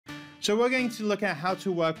So we're going to look at how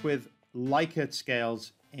to work with Likert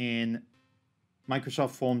scales in Microsoft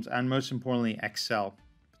Forms and most importantly Excel,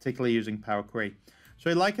 particularly using Power Query. So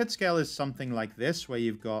a Likert scale is something like this, where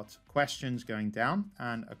you've got questions going down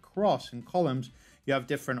and across in columns you have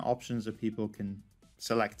different options that people can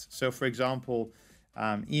select. So for example,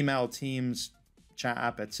 email, Teams, chat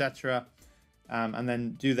app, etc. And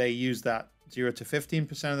then do they use that 0 to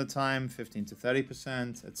 15% of the time, 15 to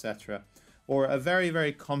 30%, etc. Or a very,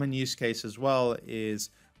 very common use case as well is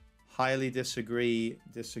highly disagree,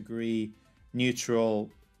 neutral,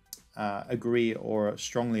 agree, or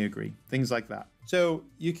strongly agree, things like that. So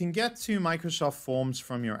you can get to Microsoft Forms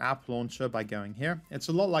from your app launcher by going here. It's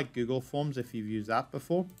a lot like Google Forms if you've used that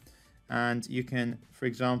before. And you can, for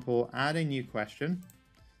example, add a new question.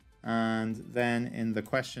 And then in the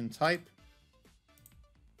question type,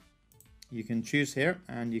 you can choose here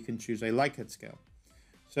and you can choose a Likert scale.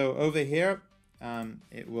 So over here,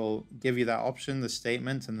 it will give you that option, the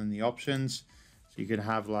statement, and then the options. So you could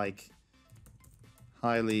have like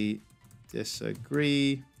highly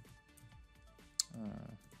disagree,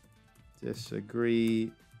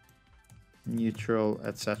 neutral,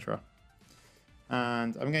 etc.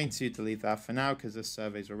 And I'm going to delete that for now because this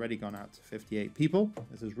survey's already gone out to 58 people.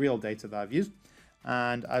 This is real data that I've used.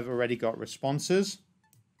 And I've already got responses.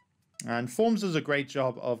 And Forms does a great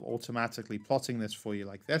job of automatically plotting this for you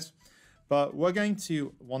like this. But we're going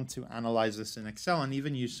to want to analyze this in Excel and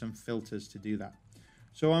even use some filters to do that.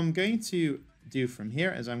 So what I'm going to do from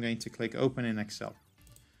here is I'm going to click Open in Excel.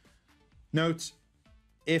 Note,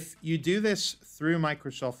 if you do this through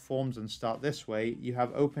Microsoft Forms and start this way, you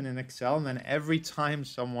have Open in Excel, and then every time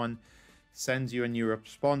someone sends you a new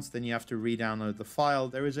response, then you have to re-download the file.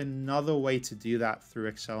 There is another way to do that through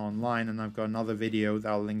Excel Online, and I've got another video that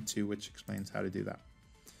I'll link to which explains how to do that.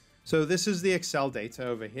 So this is the Excel data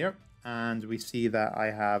over here, and we see that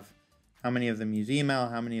I have how many of them use email,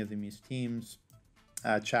 how many of them use Teams,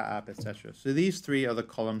 chat app, etc. So these three are the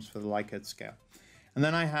columns for the Likert scale. And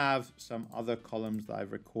then I have some other columns that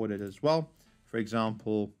I've recorded as well. For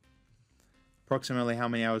example, approximately how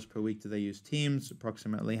many hours per week do they use Teams,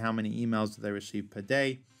 approximately how many emails do they receive per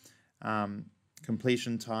day,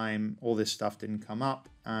 completion time, all this stuff didn't come up,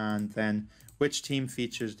 and then which team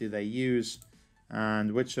features do they use,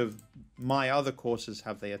 and which of my other courses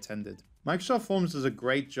have they attended. Microsoft Forms does a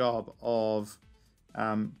great job of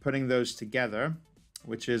putting those together,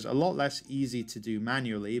 which is a lot less easy to do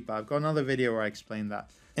manually, but I've got another video where I explain that.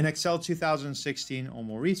 In Excel 2016 or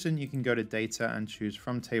more recent, you can go to Data and choose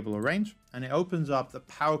From Table or Range, and it opens up the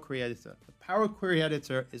Power Query Editor. The Power Query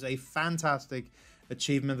Editor is a fantastic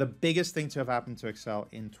achievement, the biggest thing to have happened to Excel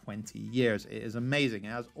in 20 years. It is amazing.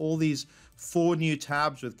 It has all these 4 new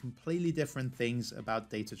tabs with completely different things about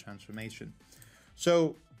data transformation.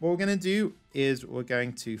 So what we're going to do is we're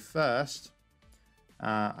going to first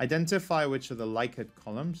identify which are the Likert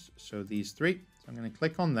columns, so these 3. So I'm going to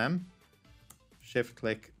click on them, shift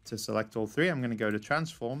click to select all 3. I'm going to go to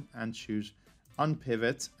transform and choose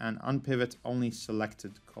unpivot, and unpivot only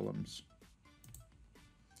selected columns.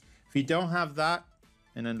 If you don't have that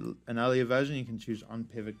in an earlier version, you can choose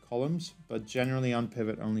unpivot columns, but generally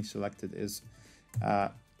unpivot only selected is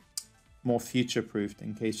more future-proofed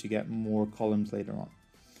in case you get more columns later on.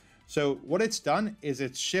 So what it's done is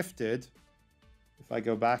it's shifted, if I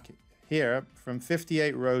go back here, from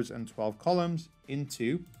 58 rows and 12 columns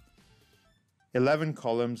into 11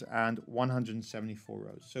 columns and 174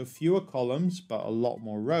 rows. So fewer columns, but a lot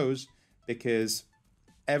more rows, because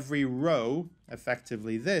every row,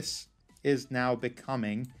 effectively this, is now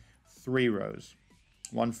becoming 3 rows.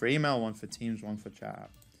 1 for email, 1 for Teams, 1 for chat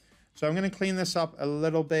app. So I'm going to clean this up a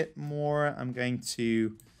little bit more. I'm going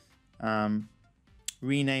to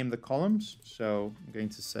rename the columns. So I'm going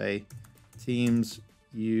to say Teams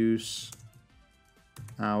use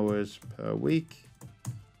hours per week.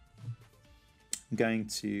 I'm going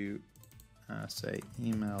to say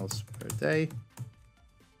emails per day.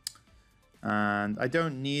 And I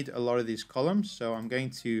don't need a lot of these columns, so I'm going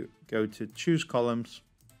to go to choose columns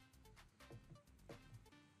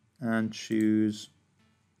and choose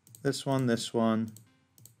this one,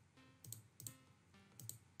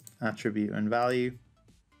 attribute and value.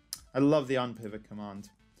 I love the unpivot command.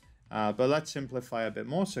 But let's simplify a bit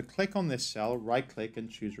more. So click on this cell, right click and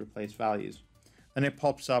choose replace values. Then it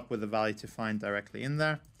pops up with a value to find directly in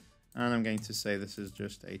there. And I'm going to say this is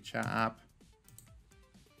just a chat app.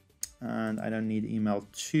 And I don't need email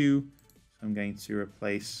 2. So I'm going to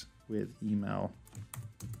replace with email.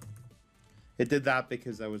 It did that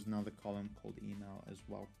because there was another column called email as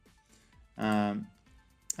well.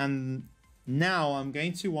 And now I'm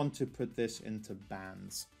going to want to put this into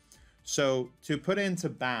bands. So to put it into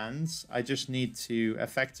bands, I just need to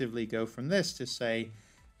effectively go from this to say,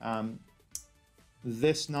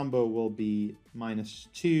 this number will be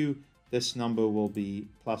 -2, this number will be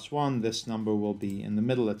 +1, this number will be in the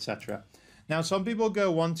middle, etc. Now, some people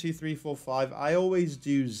go 1, 2, 3, 4, 5. I always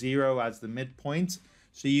do 0 as the midpoint,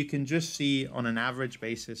 so you can just see on an average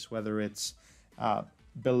basis whether it's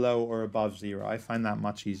below or above 0. I find that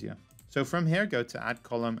much easier. So from here, go to add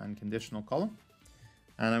column and conditional column.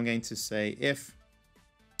 And I'm going to say if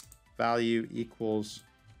value equals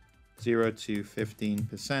 0 to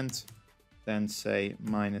 15%, then say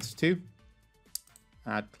 -2.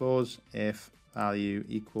 Add clause if value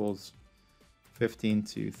equals 15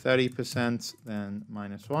 to 30%, then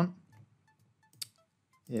 -1.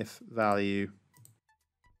 If value...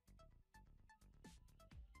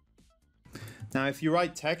 Now, if you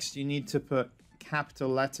write text, you need to put capital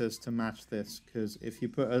letters to match this, because if you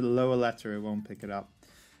put a lower letter, it won't pick it up.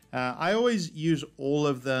 I always use all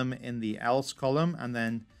of them in the else column and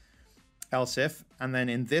then else if, and then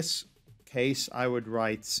in this case, I would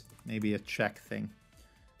write maybe a check thing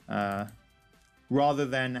rather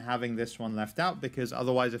than having this one left out, because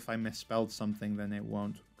otherwise if I misspelled something, then it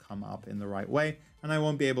won't come up in the right way and I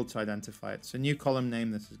won't be able to identify it. So new column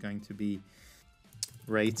name, this is going to be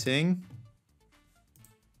rating,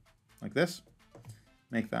 like this.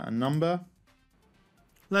 Make that a number.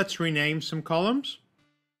 Let's rename some columns.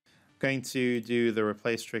 Going to do the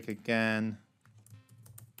replace trick again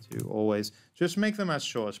to always. Just make them as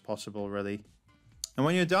short as possible, really. And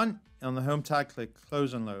when you're done, on the home tab, click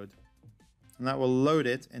close and load. And that will load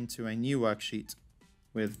it into a new worksheet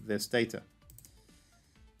with this data.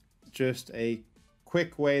 Just a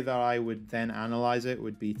quick way that I would then analyze it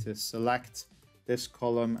would be to select this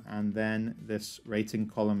column and then this rating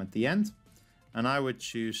column at the end. And I would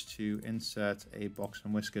choose to insert a box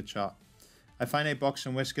and whisker chart. I find a box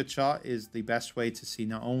and whisker chart is the best way to see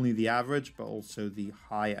not only the average, but also the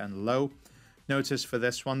high and low. Notice for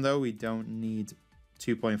this one, though, we don't need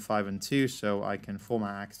 2.5 and 2, so I can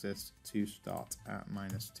format axis to start at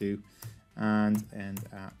 -2 and end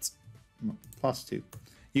at +2.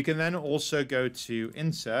 You can then also go to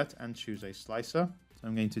insert and choose a slicer. So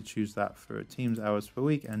I'm going to choose that for Teams hours per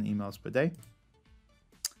week and emails per day.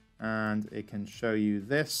 And it can show you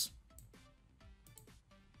this,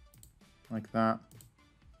 like that.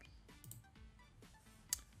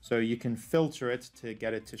 So you can filter it to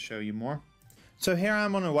get it to show you more. So here I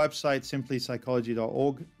am on a website,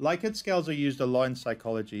 simplypsychology.org. Likert scales are used a lot in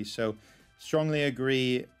psychology. So strongly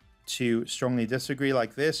agree to strongly disagree,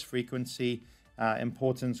 like this, frequency,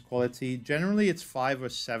 importance, quality. Generally, it's 5 or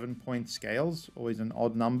 7 point scales, always an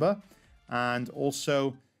odd number. And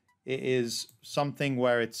also it is something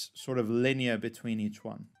where it's sort of linear between each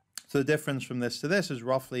one. So the difference from this to this is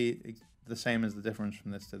roughly the same as the difference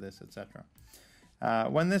from this to this, etc.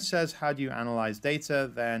 When this says, how do you analyze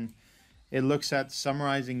data, then it looks at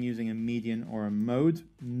summarizing using a median or a mode,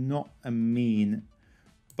 not a mean.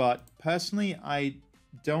 But personally, I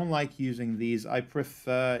don't like using these. I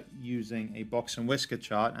prefer using a box and whisker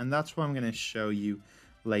chart, and that's what I'm going to show you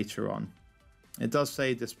later on. It does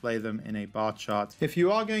say display them in a bar chart. If you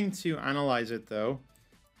are going to analyze it, though,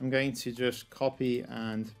 I'm going to just copy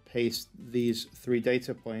and paste these 3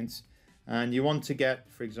 data points. And you want to get,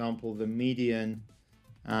 for example, the median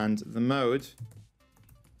and the mode.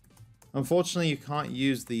 Unfortunately, you can't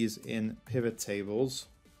use these in pivot tables,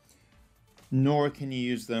 nor can you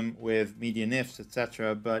use them with MedianIfs,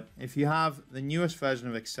 etc. But if you have the newest version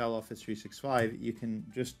of Excel Office 365, you can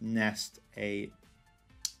just nest an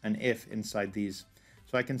if inside these.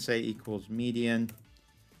 So I can say equals median,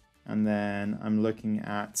 and then I'm looking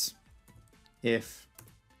at if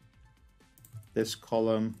this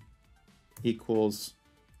column equals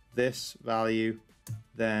this value,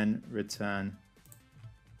 then return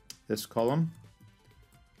this column.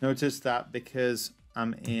 Notice that because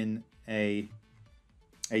I'm in a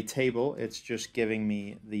table, it's just giving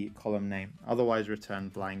me the column name. Otherwise, return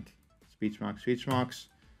blank, speech marks,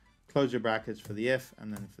 close your brackets for the if,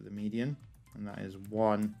 and then for the median, and that is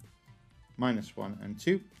 1, -1, and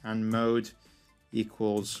 2. And mode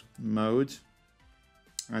equals mode,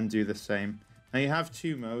 and do the same. Now you have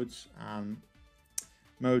 2 modes.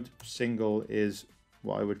 Mode single is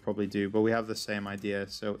what I would probably do, but we have the same idea.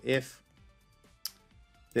 So if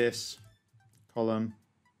this column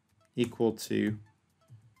equal to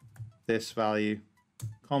this value,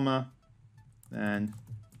 comma, then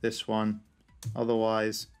this one.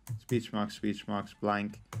 Otherwise, speech marks,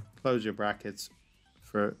 blank, close your brackets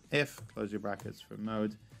for if, close your brackets for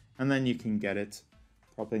mode, and then you can get it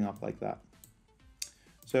popping up like that.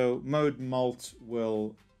 So mode mult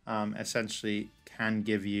will essentially can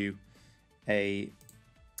give you a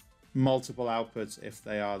multiple outputs if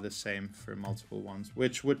they are the same for multiple ones,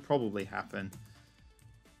 which would probably happen.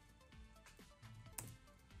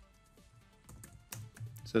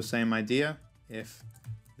 So same idea, if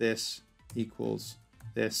this equals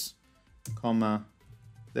this, comma,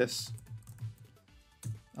 this,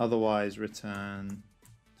 otherwise return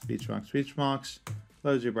speech marks,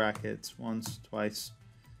 close your brackets once, twice.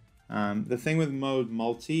 The thing with mode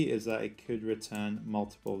multi is that it could return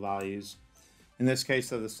multiple values. In this case,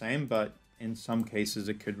 they're the same, but in some cases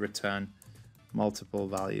it could return multiple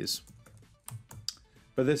values.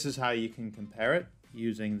 But this is how you can compare it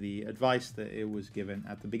using the advice that it was given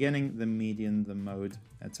at the beginning, the median, the mode,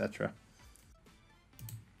 etc.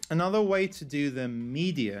 Another way to do the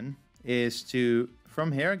median is to,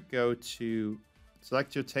 from here, go to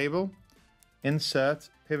select your table, insert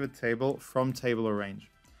pivot table from table arrange.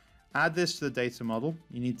 Add this to the data model.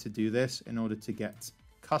 You need to do this in order to get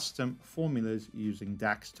custom formulas using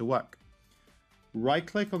DAX to work. Right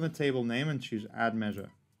click on the table name and choose add measure.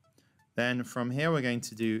 Then from here, we're going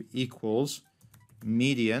to do equals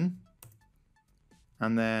median.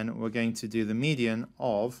 And then we're going to do the median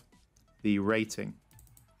of the rating,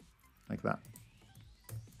 like that.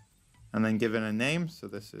 And then give it a name. So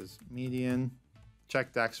this is median,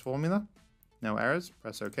 check DAX formula, no errors,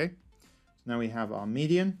 press OK. So now we have our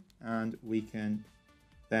median, and we can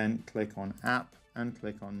then click on app and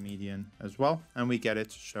click on median as well. And we get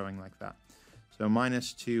it showing like that. So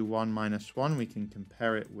 -2, 1, -1, we can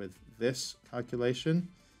compare it with this calculation.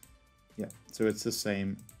 Yeah, so it's the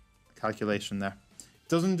same calculation there. It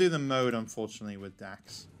doesn't do the mode, unfortunately, with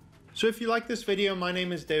DAX. So if you like this video, my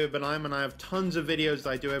name is David Benaim, and I have tons of videos that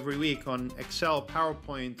I do every week on Excel,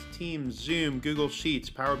 PowerPoint, Teams, Zoom, Google Sheets,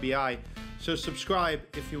 Power BI. So subscribe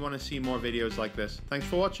if you want to see more videos like this. Thanks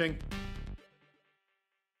for watching.